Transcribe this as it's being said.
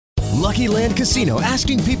Lucky Land Casino,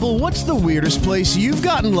 asking people, what's the weirdest place you've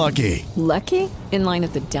gotten lucky? Lucky? In line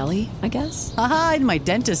at the deli, I guess? Aha, in my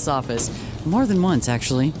dentist's office. More than once,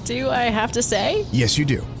 actually. Do I have to say? Yes, you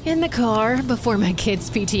do. In the car before my kids'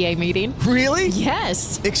 PTA meeting. Really?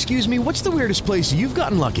 Yes. Excuse me, what's the weirdest place you've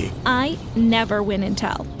gotten lucky? I never win and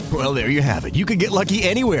tell. Well, there you have it. You can get lucky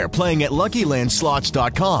anywhere, playing at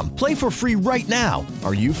LuckyLandSlots.com. Play for free right now.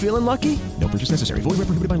 Are you feeling lucky? No purchase necessary. Void where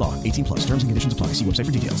prohibited by law. 18 plus. Terms and conditions apply. See website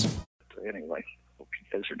for details. Anyway, hope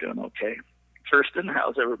you guys are doing okay. Thurston,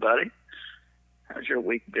 how's everybody? How's your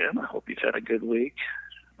week been? I hope you've had a good week.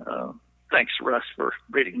 Thanks, Russ, for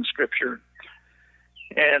reading the scripture.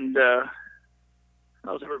 And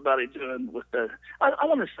how's everybody doing with the... I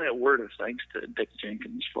want to say a word of thanks to Dick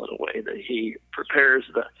Jenkins for the way that he prepares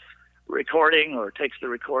the recording or takes the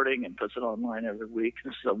recording and puts it online every week.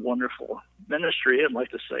 This is a wonderful ministry. I'd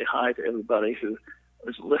like to say hi to everybody who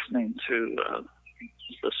is listening to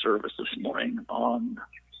the service this morning on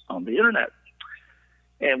the internet.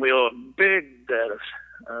 And we owe a big debt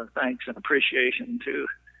of thanks and appreciation to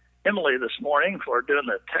Emily this morning for doing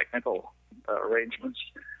the technical arrangements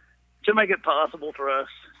to make it possible for us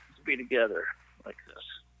to be together like this.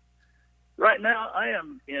 Right now, I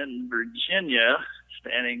am in Virginia,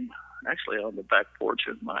 standing actually on the back porch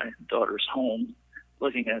of my daughter's home,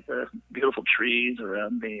 looking at the beautiful trees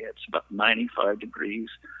around me. It's about 95 degrees.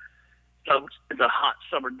 So it's a hot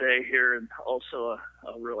summer day here, and also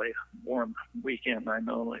a really warm weekend, I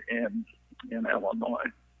know, in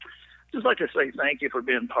Illinois. Just like to say thank you for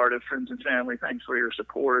being part of Friends and Family. Thanks for your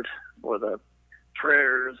support, for the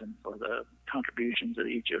prayers, and for the contributions that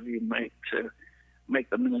each of you make to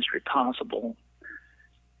make the ministry possible.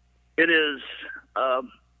 It is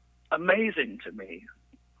amazing to me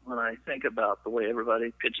when I think about the way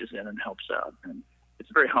everybody pitches in and helps out. And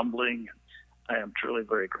it's very humbling. I am truly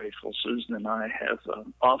very grateful. Susan and I have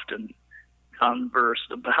often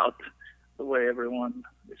conversed about the way everyone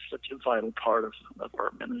is such a vital part of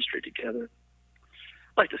our ministry together.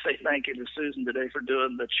 I'd like to say thank you to Susan today for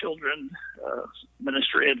doing the children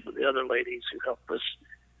ministry, and for the other ladies who helped us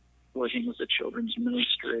working with the children's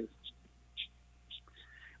ministry.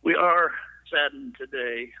 We are saddened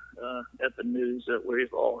today at the news that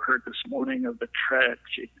we've all heard this morning of the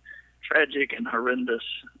tragic and horrendous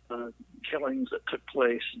killings that took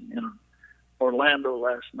place in Orlando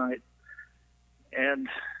last night. And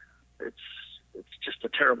it's just a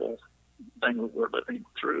terrible thing that we're living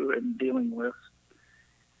through and dealing with.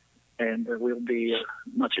 And we'll be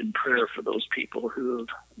much in prayer for those people who have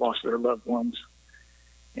lost their loved ones.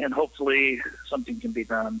 And hopefully something can be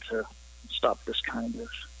done to stop this kind of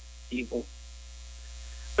evil.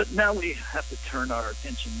 But now we have to turn our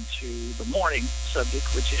attention to the morning subject,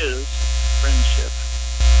 which is friendship.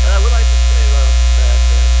 And I would like to say that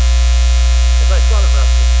as I thought about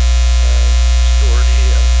this story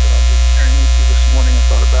that I'll be sharing with you this morning, I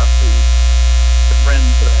thought about the friends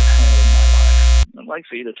that I've had in my life. I'd like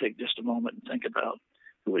for you to take just a moment and think about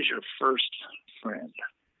who was your first friend.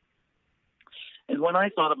 And when I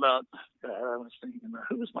thought about that, I was thinking about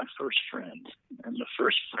who was my first friend. And the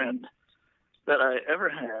first friend that I ever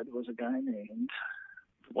had was a guy named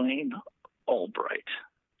Dwayne Albright.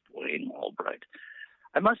 Dwayne Albright.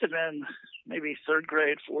 I must have been maybe third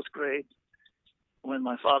grade, fourth grade, when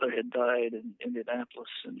my father had died in Indianapolis,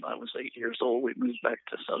 and I was 8 years old. We moved back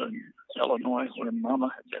to southern Illinois, where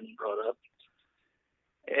Mama had been brought up.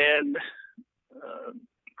 And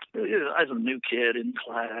I was a new kid in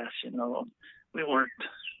class, you know. We weren't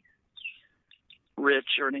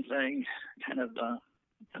rich or anything, kind of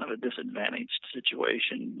a disadvantaged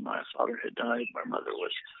situation. My father had died. My mother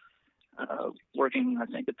was working, I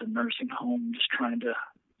think, at the nursing home, just trying to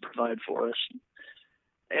provide for us.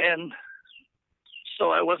 And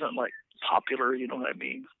so I wasn't like popular, you know what I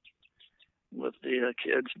mean, with the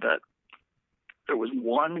kids. But there was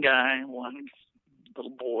one guy, one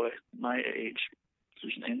little boy my age,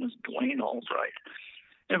 whose name was Dwayne Albright.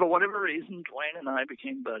 And for whatever reason, Dwayne and I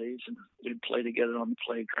became buddies, and we'd play together on the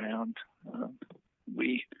playground.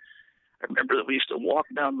 I remember that we used to walk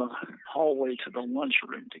down the hallway to the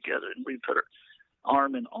lunchroom together, and we'd put our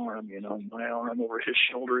arm in arm, you know, my arm over his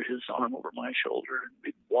shoulder, his arm over my shoulder. And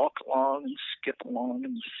we'd walk along and skip along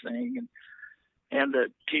and sing. And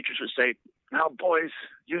the teachers would say, "Now, boys,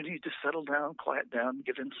 you need to settle down, quiet down,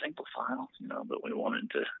 get in single file," you know, but we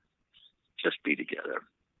wanted to just be together.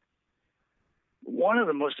 One of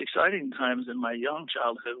the most exciting times in my young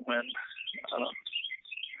childhood when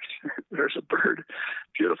there's a bird,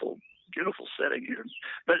 beautiful setting here.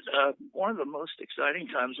 But one of the most exciting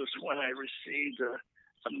times was when I received a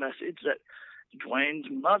message that Dwayne's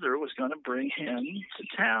mother was going to bring him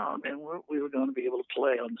to town, and we were going to be able to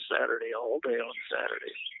play on Saturday, all day on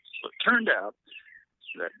Saturday. So it turned out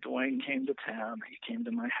that Dwayne came to town. He came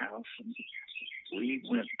to my house, and we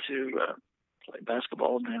went to play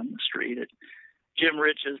basketball down the street at Jim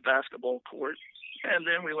Rich's basketball court. And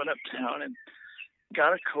then we went uptown and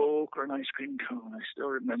got a Coke or an ice cream cone. I still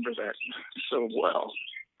remember that so well.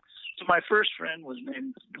 So my first friend was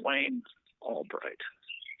named Dwayne Albright.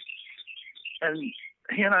 And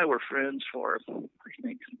he and I were friends for, I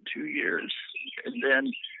think, 2 years. And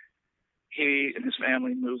then he and his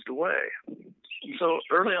family moved away. And so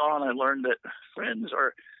early on, I learned that friends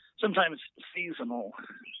are sometimes seasonal.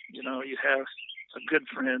 You know, you have a good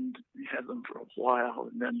friend, you have them for a while,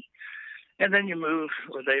 and then you move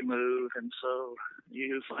or they move, and so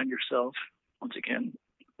you find yourself once again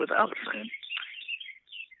without a friend.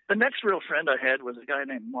 The next real friend I had was a guy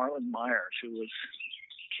named Marlon Myers, who was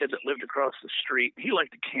a kid that lived across the street. He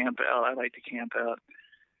liked to camp out. I liked to camp out.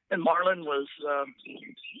 And Marlon was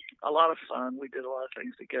a lot of fun. We did a lot of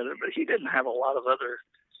things together, but he didn't have a lot of other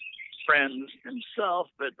friends himself,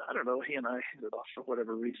 but I don't know, he and I hit it off for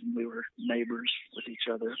whatever reason. We were neighbors with each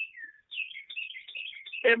other.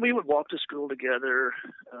 And we would walk to school together.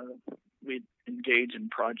 We'd engage in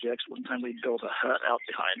projects. One time we built a hut out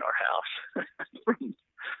behind our house from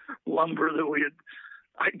lumber that we had,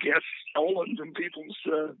 I guess, stolen from people's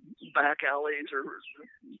back alleys, or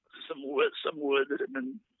some wood that had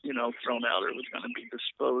been, thrown out or was going to be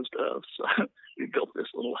disposed of. So we built this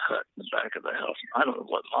little hut in the back of the house. I don't know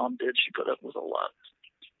what Mom did. She put up with a lot.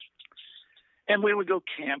 And we would go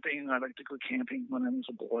camping. I liked to go camping when I was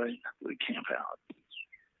a boy. We'd camp out.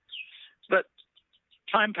 But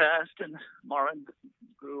time passed, and Marlon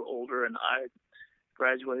grew older, and I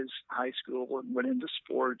graduated high school and went into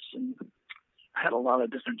sports and had a lot of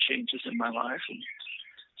different changes in my life. And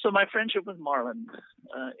so my friendship with Marlon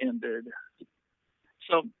ended.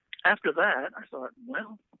 So after that, I thought,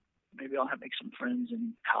 well, maybe I'll make some friends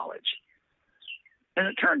in college. And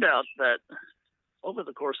it turned out that over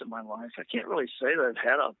the course of my life, I can't really say that I've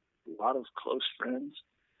had a lot of close friends.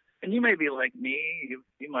 And you may be like me.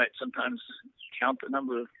 You might sometimes count the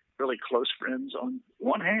number of really close friends on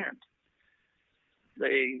one hand.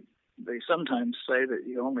 They sometimes say that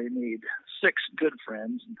you only need 6 good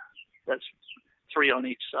friends. And that's 3 on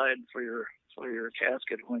each side for your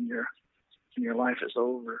casket when your life is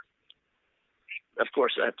over. Of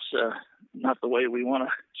course, that's not the way we want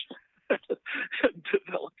to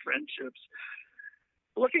develop friendships.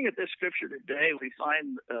 Looking at this scripture today, we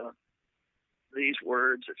find these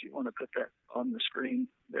words, if you want to put that on the screen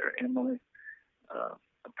there, Emily.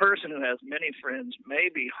 A person who has many friends may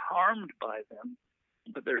be harmed by them,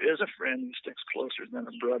 but there is a friend who sticks closer than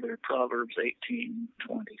a brother, Proverbs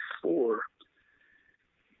 18:24.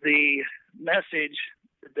 The message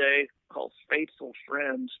today, called Faithful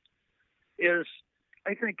Friends, is,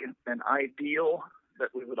 I think, an ideal that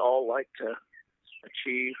we would all like to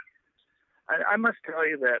achieve. I must tell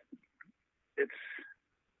you that it's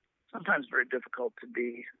sometimes very difficult to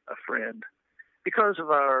be a friend because of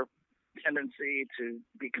our tendency to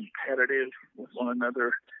be competitive with one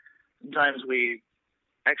another. Sometimes we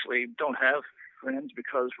actually don't have friends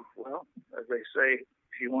because, well, as they say,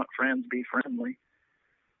 if you want friends, be friendly.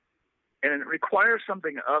 And it requires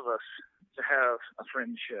something of us to have a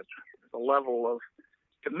friendship, a level of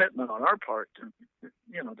commitment on our part to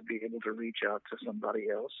be able to reach out to somebody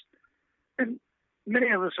else. And many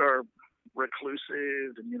of us are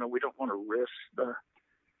reclusive, and we don't want to risk the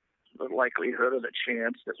likelihood of the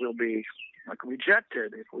chance that we'll be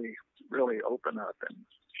rejected if we really open up and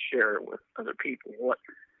share with other people what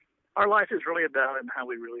our life is really about and how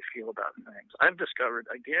we really feel about things. I've discovered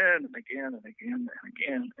again and again and again and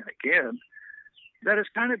again and again that it's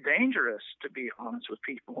kind of dangerous to be honest with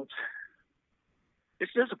people.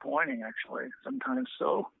 It's disappointing, actually, sometimes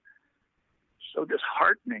so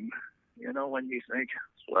disheartening, when you think,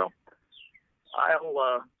 well,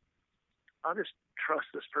 I'll just trust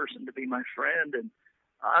this person to be my friend, and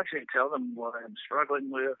I'll actually tell them what I'm struggling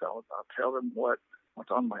with. I'll tell them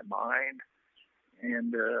what's on my mind,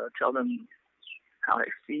 and tell them how I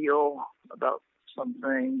feel about some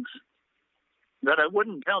things that I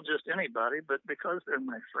wouldn't tell just anybody, but because they're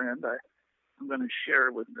my friend, I'm going to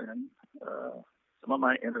share with them some of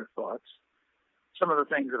my inner thoughts, some of the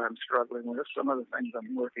things that I'm struggling with, some of the things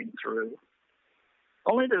I'm working through,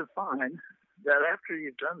 only to find that after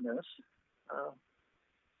you've done this,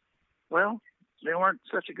 they weren't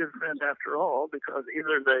such a good friend after all, because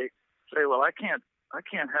either they say, well, I can't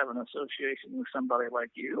have an association with somebody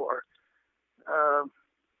like you, or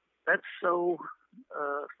that's so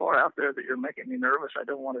far out there that you're making me nervous. I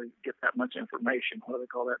don't want to get that much information. What do they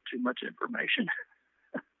call that? Too much information.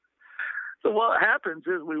 So what happens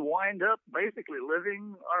is we wind up basically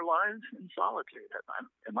living our lives in solitude.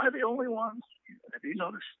 Am I the only one? Have you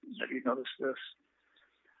noticed this?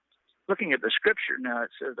 Looking at the scripture now, it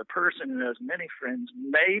says the person who has many friends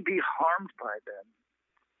may be harmed by them.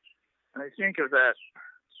 And I think of that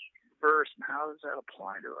verse, and how does that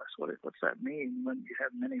apply to us? What's that mean when you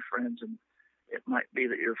have many friends and it might be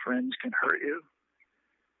that your friends can hurt you?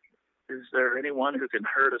 Is there anyone who can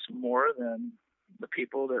hurt us more than the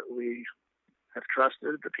people that we have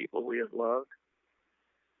trusted, the people we have loved?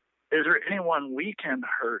 Is there anyone we can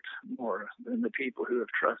hurt more than the people who have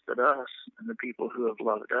trusted us and the people who have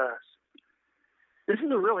loved us? This is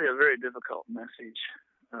really a very difficult message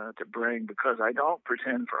to bring, because I don't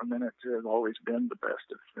pretend for a minute to have always been the best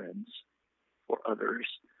of friends for others.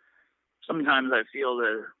 Sometimes I feel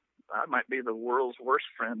that I might be the world's worst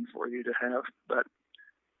friend for you to have, but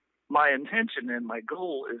my intention and my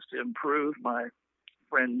goal is to improve my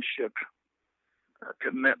friendship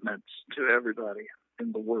commitments to everybody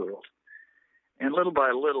in the world. And little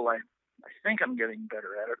by little, I think I'm getting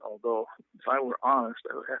better at it, although if I were honest,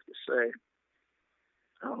 I would have to say,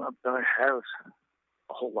 I don't know that I have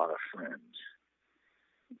a whole lot of friends.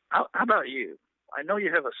 How about you? I know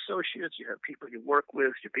you have associates, you have people you work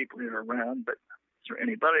with, you have people you're around, but is there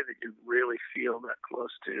anybody that you really feel that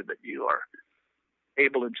close to, that you are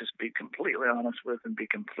able to just be completely honest with and be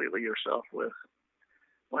completely yourself with?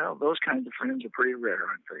 Well, those kinds of friends are pretty rare,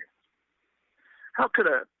 aren't they? How could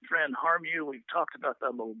a friend harm you? We've talked about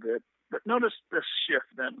that a little bit. But notice this shift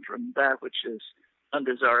then from that which is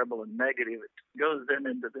undesirable and negative. It goes then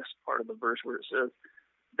into this part of the verse where it says,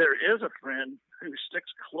 there is a friend who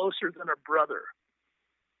sticks closer than a brother.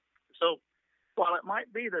 So while it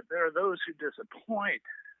might be that there are those who disappoint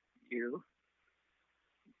you,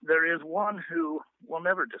 there is one who will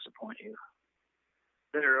never disappoint you.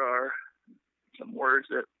 There are some words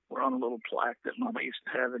that were on a little plaque that Mama used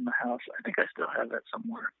to have in the house. I think I still have that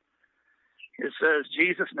somewhere. It says,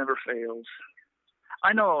 Jesus never fails.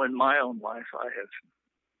 I know in my own life I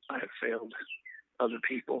have failed other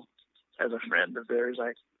people as a friend of theirs.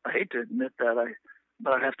 I hate to admit that,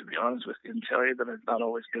 but I have to be honest with you and tell you that I've not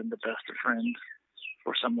always been the best of friends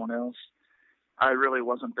for someone else. I really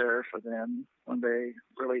wasn't there for them when they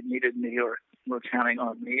really needed me or were counting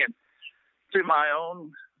on me. And through my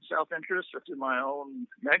own self-interest or through my own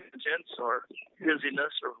negligence or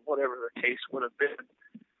busyness or whatever the case would have been,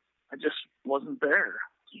 I just wasn't there.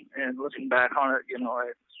 And looking back on it,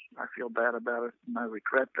 I feel bad about it and I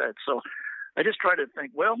regret that. So I just try to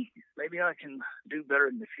think, well, maybe I can do better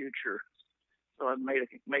in the future. So I'm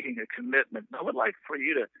making a commitment. I would like for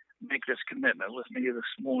you to make this commitment with me this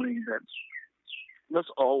morning, that let's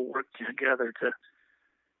all work together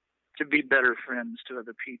to be better friends to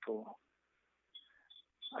other people.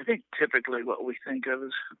 I think typically what we think of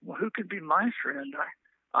is, well, who could be my friend?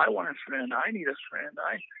 I want a friend. I need a friend.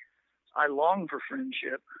 I long for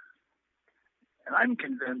friendship. And I'm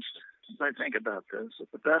convinced, as I think about this,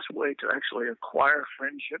 that the best way to actually acquire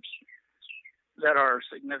friendships that are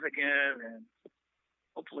significant and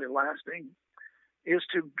hopefully lasting is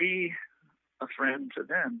to be a friend to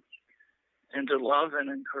them and to love and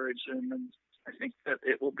encourage them. And I think that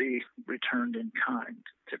it will be returned in kind.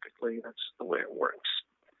 Typically, that's the way it works.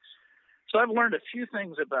 So I've learned a few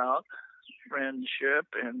things about friendship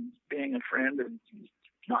and being a friend and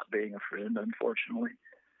not being a friend, unfortunately.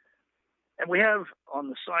 And we have on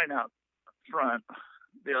the sign out front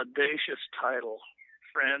the audacious title,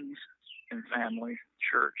 Friends and Family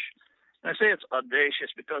Church. And I say it's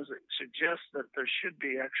audacious because it suggests that there should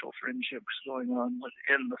be actual friendships going on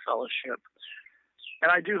within the fellowship. And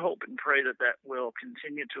I do hope and pray that that will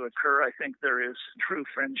continue to occur. I think there is true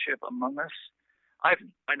friendship among us.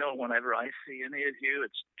 I know whenever I see any of you,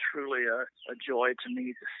 it's truly a joy to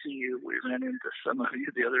me to see you. We ran into some of you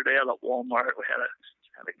the other day at Walmart. We had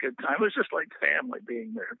a good time. It was just like family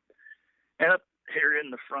being there. And up here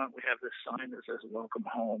in the front, we have this sign that says "Welcome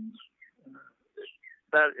Home."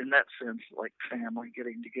 That, in that sense, like family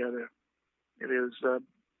getting together. It is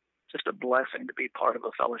just a blessing to be part of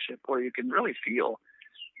a fellowship where you can really feel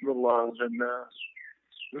the love and the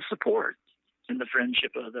support and the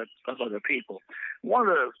friendship of other people. One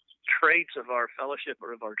of the traits of our fellowship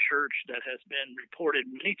or of our church that has been reported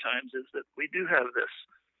many times is that we do have this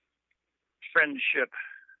friendship,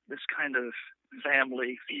 this kind of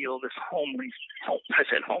family feel, this homey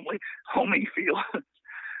feel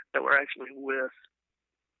that we're actually with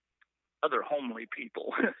other homely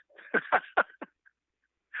people.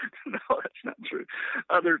 No, that's not true.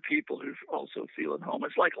 other people who also feel at home.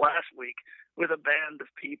 It's like last week with a band of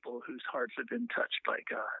people whose hearts have been touched by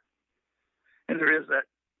God. And there is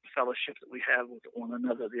that fellowship that we have with one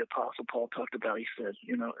another. The Apostle Paul talked about, he said,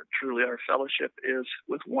 truly our fellowship is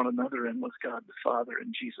with one another and with God the Father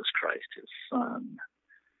and Jesus Christ, his Son.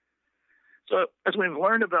 So as we've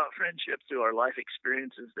learned about friendship through our life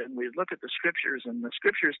experiences, then we look at the Scriptures, and the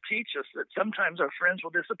Scriptures teach us that sometimes our friends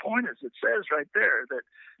will disappoint us. It says right there that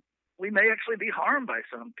we may actually be harmed by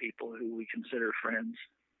some people who we consider friends.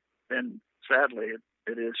 And sadly,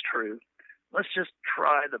 it is true. Let's just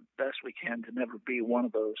try the best we can to never be one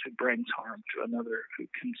of those who brings harm to another who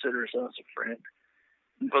considers us a friend.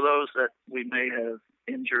 And for those that we may have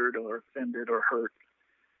injured or offended or hurt,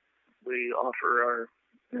 we offer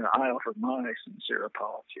I offer my sincere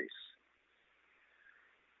apologies.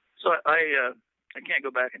 So I can't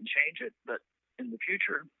go back and change it, but in the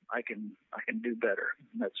future I can do better.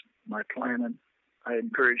 That's my plan, and I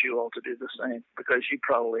encourage you all to do the same because you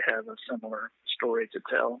probably have a similar story to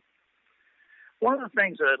tell. One of the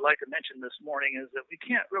things that I'd like to mention this morning is that we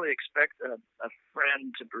can't really expect a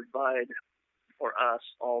friend to provide for us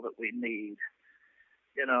all that we need.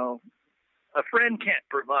 A friend can't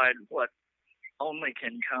provide what only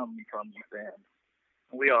can come from within.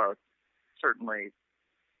 We are certainly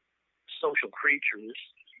social creatures,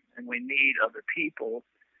 and we need other people.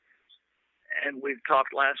 And we've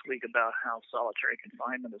talked last week about how solitary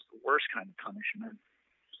confinement is the worst kind of punishment.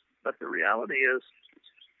 But the reality is,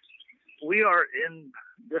 we are in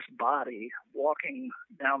this body walking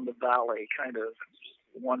down the valley kind of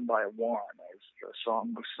one by one, as the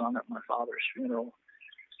song was sung at my father's funeral.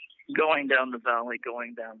 Going down the valley,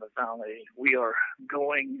 going down the valley. We are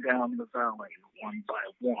going down the valley one by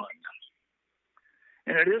one.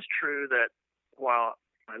 And it is true that while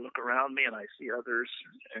I look around me and I see others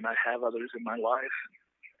and I have others in my life,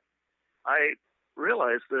 I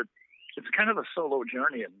realize that it's kind of a solo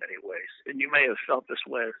journey in many ways. And you may have felt this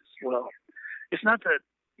way as well. It's not that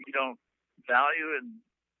you don't value and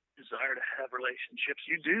desire to have relationships.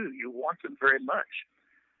 You do. You want them very much.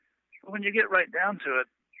 But when you get right down to it,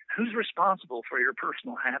 who's responsible for your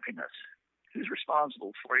personal happiness? Who's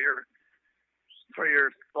responsible for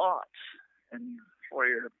your thoughts and for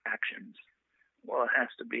your actions? Well, it has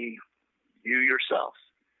to be you yourself.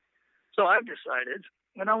 So I've decided,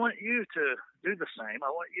 and I want you to do the same.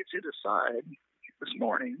 I want you to decide this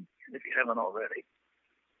morning, if you haven't already,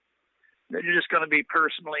 that you're just going to be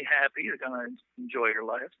personally happy. You're going to enjoy your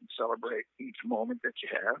life and celebrate each moment that you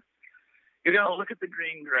have. You're going to look at the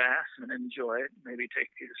green grass and enjoy it. Maybe take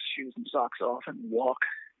your shoes and socks off and walk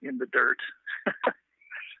in the dirt.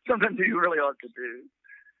 Something that you really ought to do.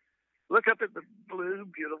 Look up at the blue,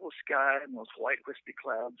 beautiful sky and those white, wispy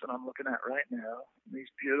clouds that I'm looking at right now. These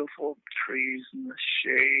beautiful trees in the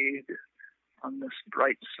shade on this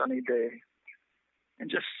bright, sunny day. And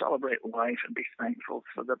just celebrate life and be thankful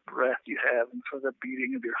for the breath you have and for the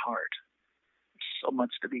beating of your heart. So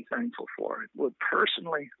much to be thankful for. We're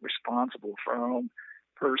personally responsible for our own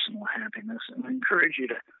personal happiness, and I encourage you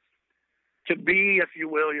to be, if you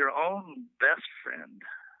will, your own best friend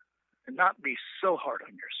and not be so hard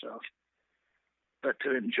on yourself, but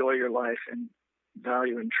to enjoy your life and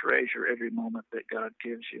value and treasure every moment that God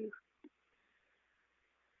gives you.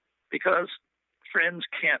 Because friends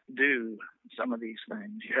can't do some of these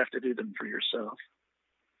things. You have to do them for yourself.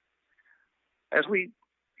 As we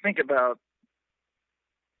think about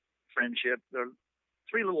friendship, there are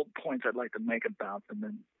three little points I'd like to make about them,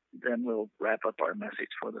 and then we'll wrap up our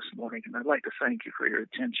message for this morning. And I'd like to thank you for your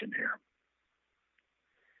attention here.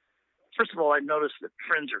 First of all, I noticed that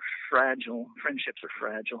friends are fragile. Friendships are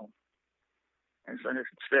fragile. As I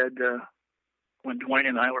said, when Dwayne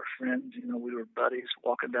and I were friends, we were buddies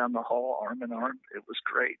walking down the hall arm in arm. It was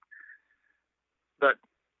great. But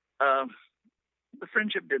the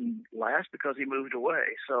friendship didn't last because he moved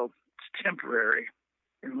away. So it's temporary.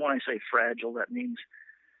 And when I say fragile, that means,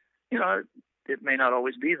 it may not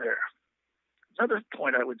always be there. Another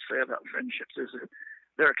point I would say about friendships is that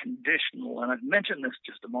they're conditional. And I've mentioned this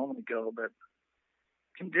just a moment ago, but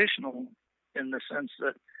conditional in the sense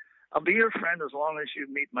that I'll be your friend as long as you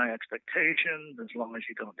meet my expectations, as long as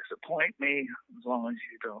you don't disappoint me, as long as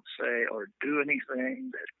you don't say or do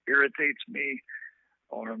anything that irritates me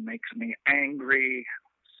or makes me angry.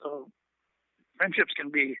 So friendships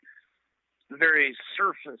can be very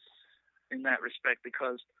surface in that respect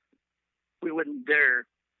because we wouldn't dare,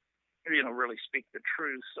 really speak the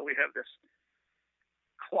truth. So we have this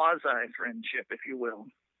quasi-friendship, if you will.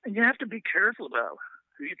 And you have to be careful about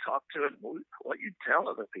who you talk to and what you tell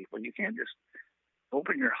other people. You can't just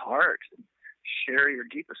open your heart and share your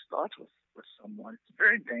deepest thoughts with with someone. It's a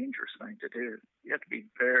very dangerous thing to do. You have to be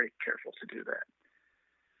very careful to do that.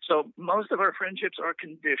 So most of our friendships are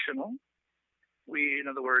conditional. We, in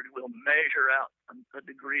other words, will measure out a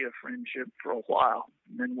degree of friendship for a while,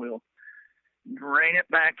 and then we'll rein it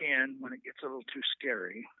back in when it gets a little too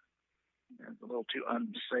scary and a little too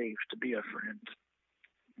unsafe to be a friend,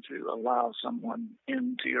 to allow someone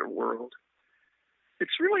into your world.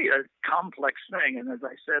 It's really a complex thing, and as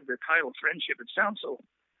I said, the title friendship, it sounds so,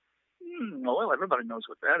 well, everybody knows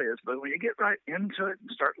what that is, but when you get right into it and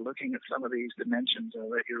start looking at some of these dimensions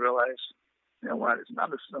of it, you realize, you know what, it's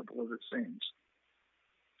not as simple as it seems.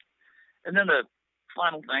 And then the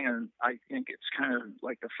final thing, and I think it's kind of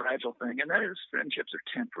like the fragile thing, and that is friendships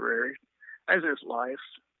are temporary, as is life.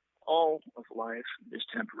 All of life is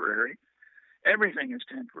temporary. Everything is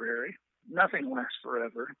temporary. Nothing lasts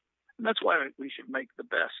forever. And that's why we should make the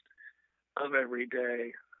best of every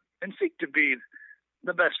day and seek to be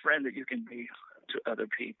the best friend that you can be to other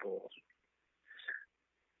people.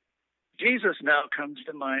 Jesus now comes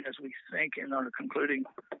to mind as we think in our concluding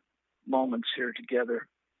moments here together,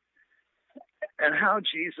 and how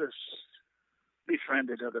Jesus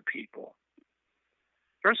befriended other people.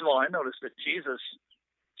 First of all, I noticed that Jesus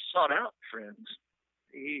sought out friends.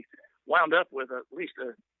 He wound up with at least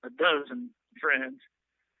a dozen friends,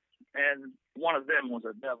 and one of them was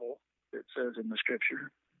a devil, it says in the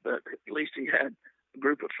Scripture, but at least he had a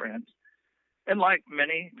group of friends. And like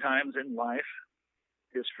many times in life,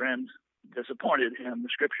 his friends disappointed him. The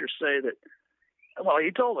Scriptures say that, well,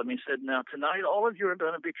 he told them, he said, now tonight all of you are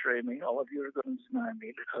going to betray me, all of you are going to deny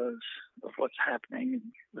me because of what's happening in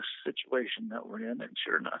the situation that we're in. And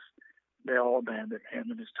sure enough, they all abandoned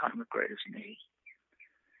him in his time of greatest need.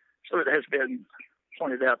 So it has been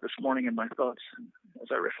pointed out this morning in my thoughts as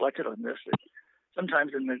I reflected on this, that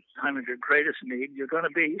sometimes in the time of your greatest need, you're going to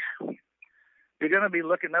be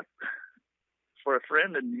looking up for a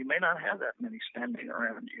friend, and you may not have that many standing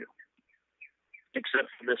around you, except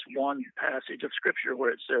for this one passage of Scripture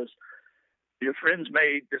where it says, your friends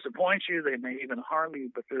may disappoint you, they may even harm you,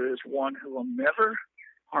 but there is one who will never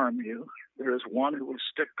harm you. There is one who will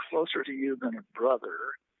stick closer to you than a brother,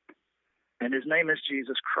 and his name is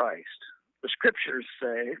Jesus Christ. The Scriptures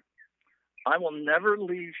say, I will never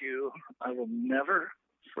leave you, I will never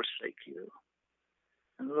forsake you.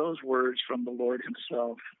 And those words from the Lord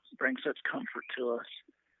himself bring such comfort to us.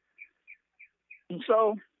 And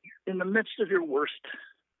so, in the midst of your worst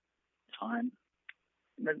time,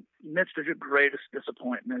 in the midst of your greatest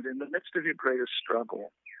disappointment, in the midst of your greatest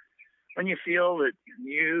struggle, when you feel that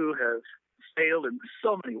you have failed in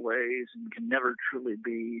so many ways and can never truly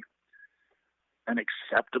be an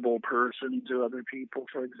acceptable person to other people,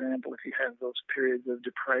 for example, if you have those periods of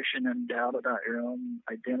depression and doubt about your own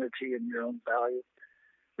identity and your own value,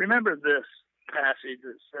 remember this passage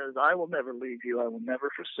that says, I will never leave you, I will never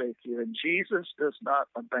forsake you. And Jesus does not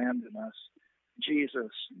abandon us.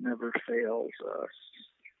 Jesus never fails us.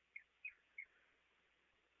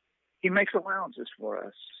 He makes allowances for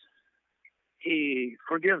us. He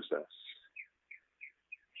forgives us.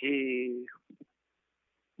 He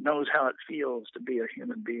knows how it feels to be a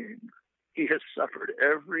human being. He has suffered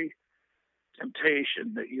every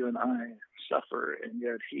temptation that you and I suffer, and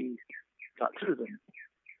yet he got through them.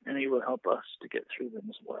 And he will help us to get through them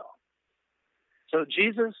as well. So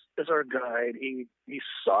Jesus is our guide. He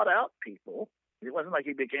sought out people. It wasn't like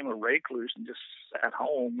he became a recluse and just sat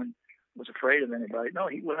home and was afraid of anybody. No,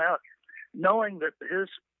 he went out knowing that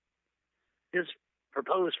his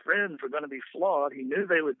proposed friends were going to be flawed. He knew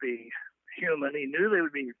they would be human. He knew they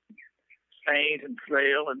would be faint and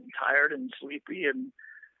frail and tired and sleepy, and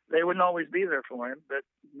they wouldn't always be there for him. But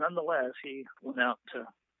nonetheless, he went out to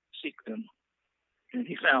seek them. And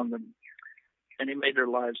he found them, and he made their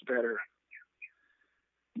lives better.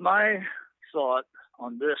 My thought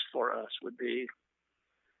on this for us would be,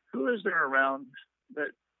 who is there around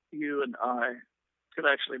that you and I could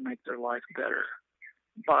actually make their life better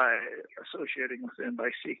by associating with them,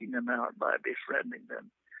 by seeking them out, by befriending them?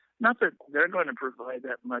 Not that they're going to provide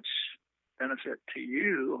that much benefit to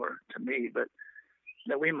you or to me, but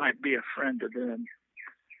that we might be a friend to them.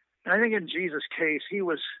 And I think in Jesus' case,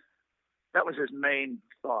 that was his main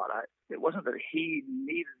thought. It wasn't that he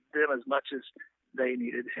needed them as much as they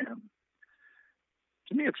needed him.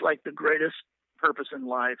 To me, it's like the greatest purpose in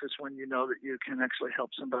life is when you know that you can actually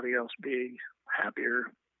help somebody else be happier,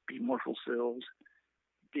 be more fulfilled,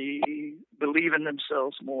 believe in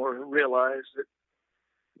themselves more, realize that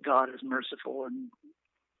God is merciful and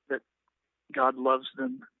that God loves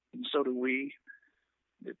them, and so do we.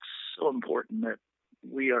 It's so important that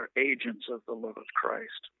we are agents of the love of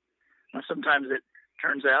Christ. Now, sometimes it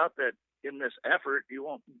turns out that in this effort, you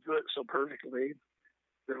won't do it so perfectly.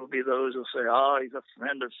 There will be those who say, oh, he's a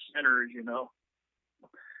friend of sinners, you know.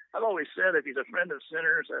 I've always said if he's a friend of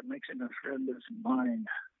sinners, that makes him a friend of mine.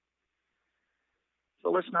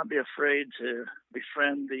 So let's not be afraid to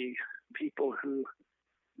befriend the people who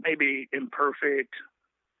may be imperfect.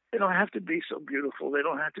 They don't have to be so beautiful. They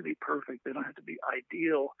don't have to be perfect. They don't have to be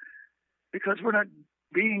ideal, because we're not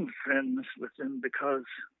being friends with them because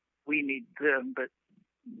we need them, but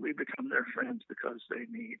we become their friends because they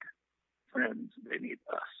need friends. They need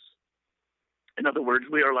us. In other words,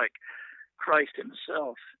 we are like Christ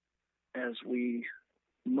himself as we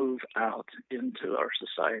move out into our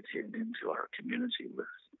society and into our community with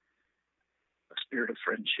a spirit of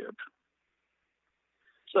friendship.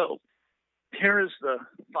 So here is the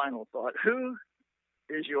final thought. Who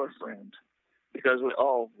is your friend? Because we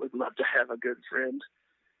all would love to have a good friend.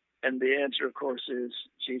 And the answer, of course, is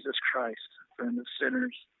Jesus Christ, friend of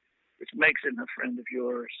sinners, which makes him a friend of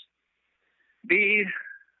yours. Be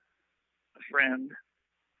a friend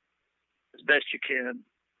as best you can.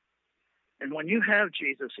 And when you have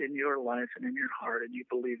Jesus in your life and in your heart, and you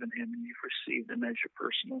believe in him and you've received him as your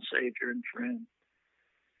personal Savior and friend,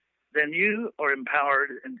 then you are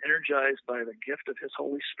empowered and energized by the gift of his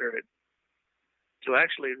Holy Spirit to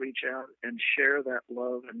actually reach out and share that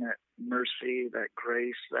love and that mercy, that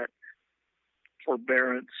grace, that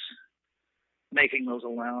forbearance, making those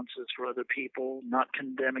allowances for other people, not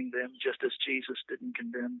condemning them just as Jesus didn't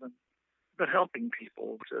condemn them, but helping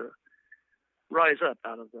people to rise up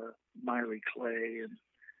out of the miry clay and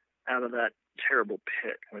out of that terrible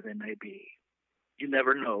pit where they may be. You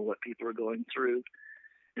never know what people are going through.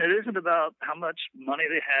 And it isn't about how much money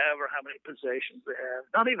they have or how many possessions they have,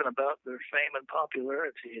 not even about their fame and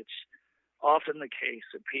popularity. It's often the case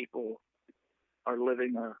that people are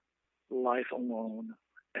living a life alone,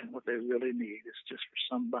 and what they really need is just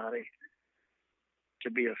for somebody to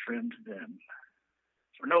be a friend to them,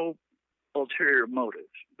 for no ulterior motive,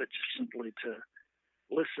 but just simply to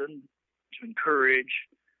listen, to encourage,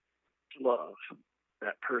 to love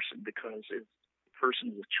that person, because the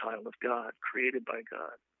person is a child of God, created by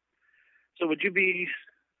God. So would you be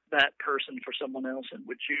that person for someone else, and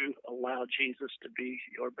would you allow Jesus to be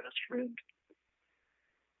your best friend?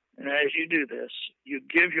 And as you do this, you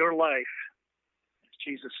give your life. As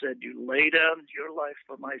Jesus said, you lay down your life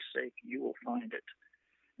for my sake, you will find it.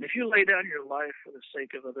 And if you lay down your life for the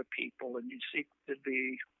sake of other people, and you seek to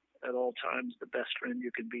be at all times the best friend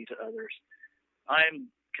you can be to others, I'm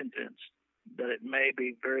convinced that it may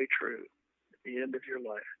be very true at the end of your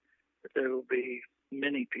life that there will be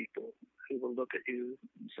many people who will look at you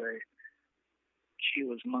and say, she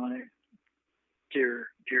was my dear,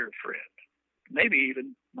 dear friend. Maybe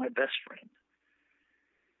even my best friend.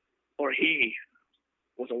 Or he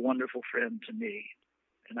was a wonderful friend to me,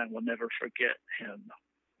 and I will never forget him,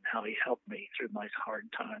 how he helped me through my hard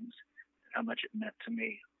times, how much it meant to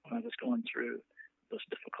me when I was going through those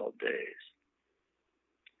difficult days.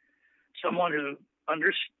 Someone who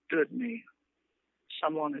understood me,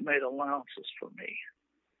 someone who made allowances for me,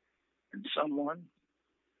 and someone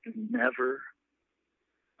who never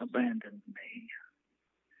abandoned me.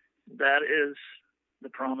 That is the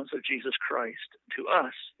promise of Jesus Christ to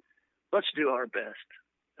us. Let's do our best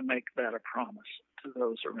to make that a promise to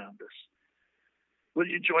those around us. Would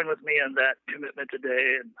you join with me in that commitment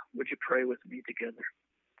today, and would you pray with me together?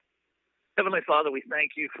 Heavenly Father, we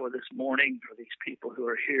thank you for this morning, for these people who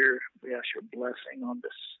are here. We ask your blessing on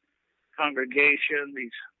this congregation,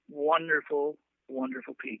 these wonderful,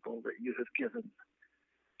 wonderful people that you have given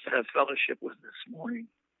to have fellowship with this morning,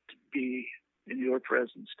 to be in your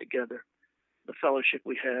presence together. The fellowship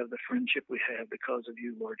we have, the friendship we have because of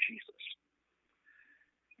you, Lord Jesus.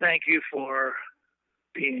 Thank you for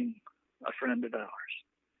being a friend of ours.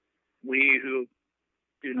 We who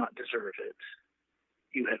do not deserve it,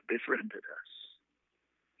 you have befriended us.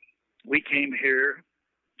 We came here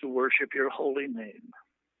to worship your holy name,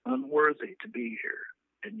 unworthy to be here,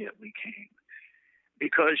 and yet we came.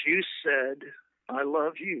 Because you said, I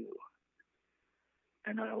love you,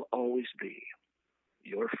 and I'll always be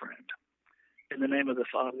your friend. In the name of the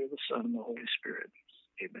Father, the Son, and the Holy Spirit,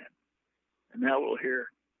 amen. And now we'll hear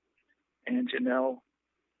Ann Janelle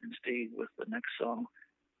and Steve with the next song.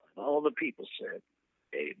 All the people said,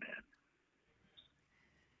 amen.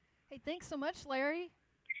 Hey, thanks so much, Larry.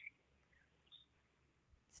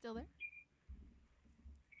 Still there?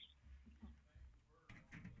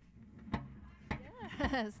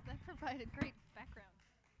 Yes, that provided great background.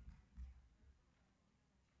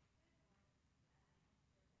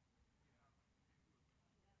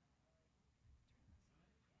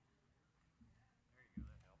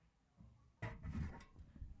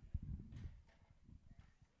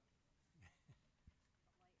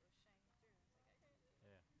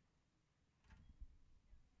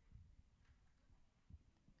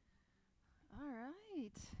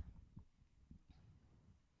 right.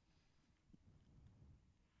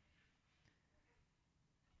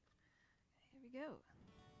 Here we go.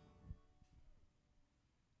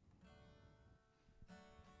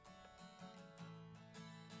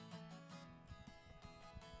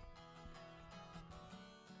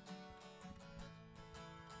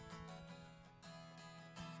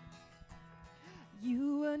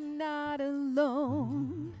 You are not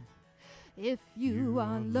alone if you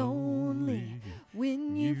are lonely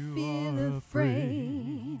when you feel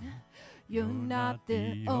afraid. You're not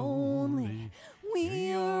the only.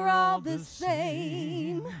 We are all the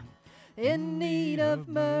same, in need of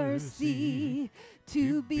mercy,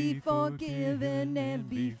 to be forgiven and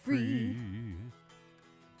be free.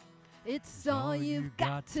 It's all you've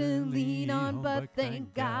got to lean on, but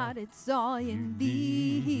thank God it's all you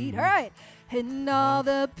need. All right. And all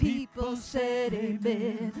the people said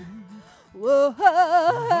amen. Whoa.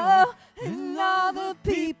 And all the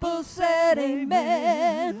people said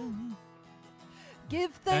amen.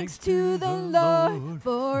 Give thanks to the Lord,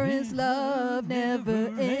 for his love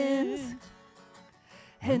never ends.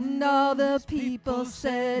 And all the people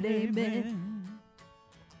said amen.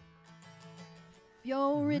 If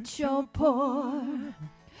you're rich or poor,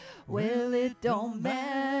 well, it don't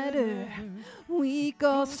matter. Weak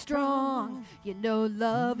or strong, you know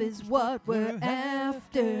love is what we're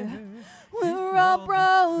after. We're all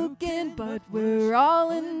broken, but we're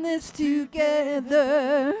all in this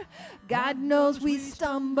together. God knows we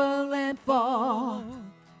stumble and fall.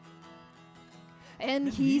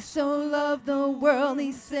 And he so loved the world,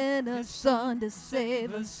 he sent a son to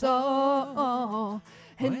save us all.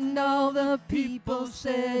 And all the people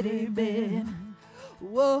said amen.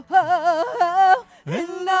 Whoa,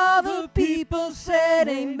 and all the people said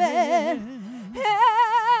amen.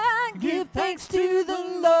 And give thanks to the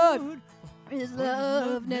Lord, his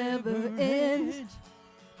love never ends.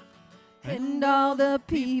 And all the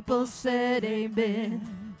people said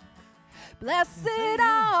amen. Blessed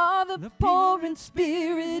are the poor in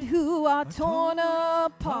spirit who are torn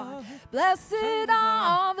apart. Blessed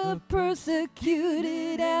are the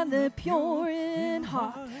persecuted and the pure in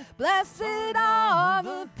heart. Blessed are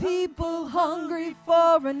the people hungry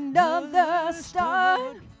for another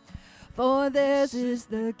start. For theirs is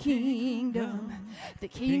the kingdom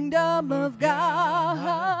of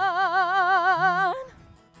God.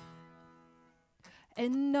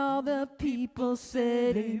 And all the people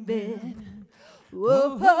said amen.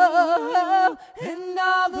 Whoa, and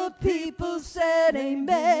all the people said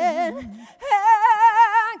amen.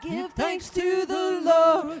 And give thanks to the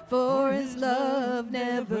Lord, for his love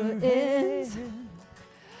never ends.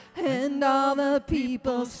 And all the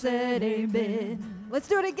people said amen. Let's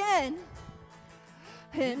do it again.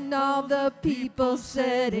 And all the people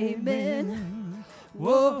said amen.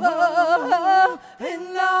 Whoa,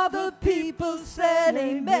 and all the people said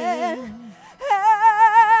amen.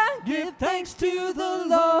 And give thanks to the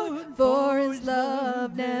Lord, for his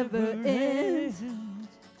love never ends.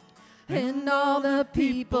 And all the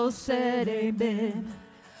people said amen.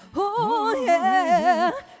 Oh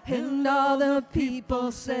yeah, and all the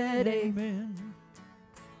people said amen.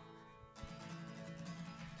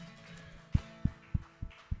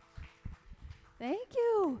 Thank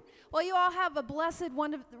you. Well, you all have a blessed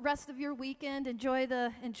rest of your weekend. Enjoy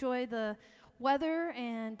the weather,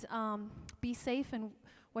 and be safe in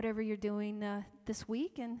whatever you're doing this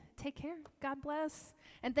week, and take care. God bless.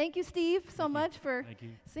 And thank you, Steve, so much for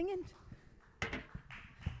singing.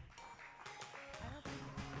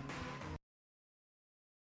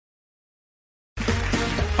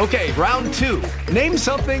 Okay, round two. Name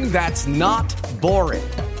something that's not boring.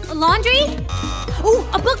 A laundry? Ooh,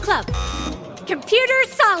 a book club. Computer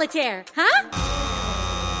solitaire, huh?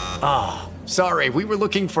 Ah, sorry, we were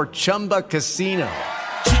looking for Chumba Casino.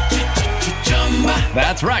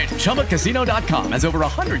 That's right, ChumbaCasino.com has over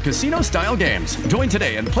 100 casino-style games. Join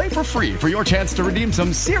today and play for free for your chance to redeem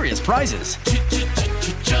some serious prizes.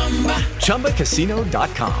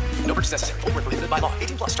 ChumbaCasino.com. No purchase necessary. Void where prohibited by law.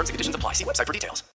 18+ terms and conditions apply. See website for details.